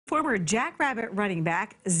Former Jackrabbit running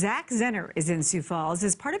back Zach Zenner is in Sioux Falls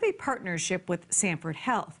as part of a partnership with Sanford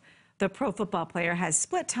Health. The pro football player has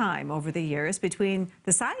split time over the years between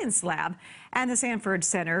the Science Lab and the Sanford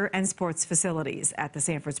Center and sports facilities at the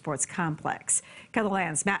Sanford Sports Complex.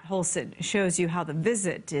 KELOLAND's Matt Holson shows you how the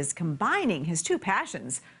visit is combining his two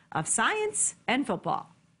passions of science and football.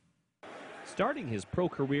 Starting his pro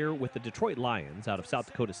career with the Detroit Lions out of South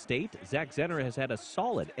Dakota State, Zach Zenner has had a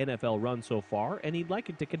solid NFL run so far, and he'd like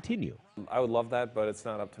it to continue. I would love that, but it's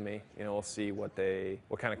not up to me. We'll see what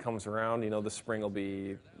kind of comes around. The spring will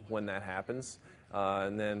be when that happens.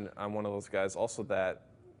 And then I'm one of those guys also that,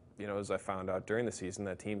 as I found out during the season,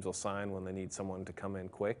 that teams will sign when they need someone to come in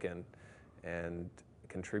quick and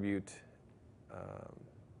contribute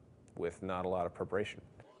with not a lot of preparation.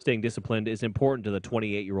 Staying disciplined is important to the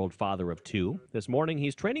 28-year-old father of two. This morning,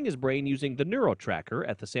 he's training his brain using the Neuro Tracker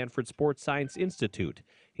at the Sanford Sports Science Institute.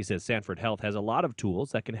 He says Sanford Health has a lot of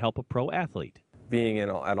tools that can help a pro athlete. Being at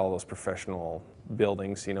all those professional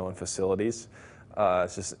buildings, and facilities,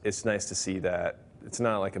 it's nice to see that it's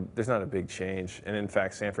not like there's not a big change. And in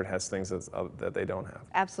fact, Sanford has things that they don't have.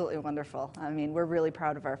 Absolutely wonderful. I mean, we're really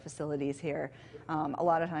proud of our facilities here. A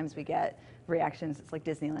lot of times we get reactions. It's like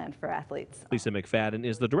Disneyland for athletes. Lisa McFadden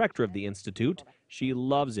is the director of the Institute. She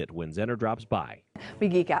loves it when Zenner drops by. We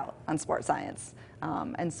geek out on sports science.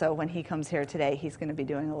 And so when he comes here today, he's going to be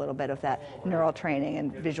doing a little bit of that neural training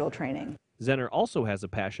and visual training. Zenner also has a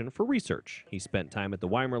passion for research. He spent time at the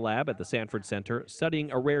Weimer Lab at the Sanford Center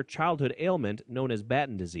studying a rare childhood ailment known as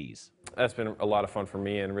Batten disease. That's been a lot of fun for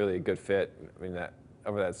me and really a good fit. I mean,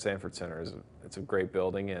 over that Sanford Center it's a great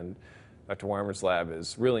building, and Dr. Weimer's lab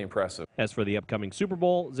is really impressive. As for the upcoming Super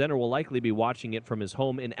Bowl, Zenner will likely be watching it from his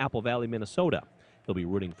home in Apple Valley, Minnesota. He'll be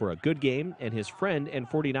rooting for a good game and his friend and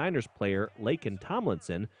 49ers player Laken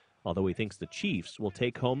Tomlinson, although he thinks the Chiefs will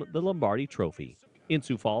take home the Lombardi Trophy. In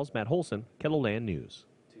Sioux Falls, Matt Holson, KELOLAND News.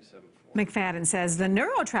 McFadden says the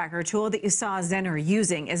Neuro Tracker tool that you saw Zenner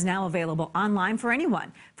using is now available online for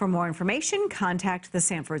anyone. For more information, contact the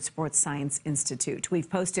Sanford Sports Science Institute. We've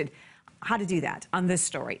posted how to do that on this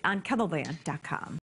story on KELOLAND.com.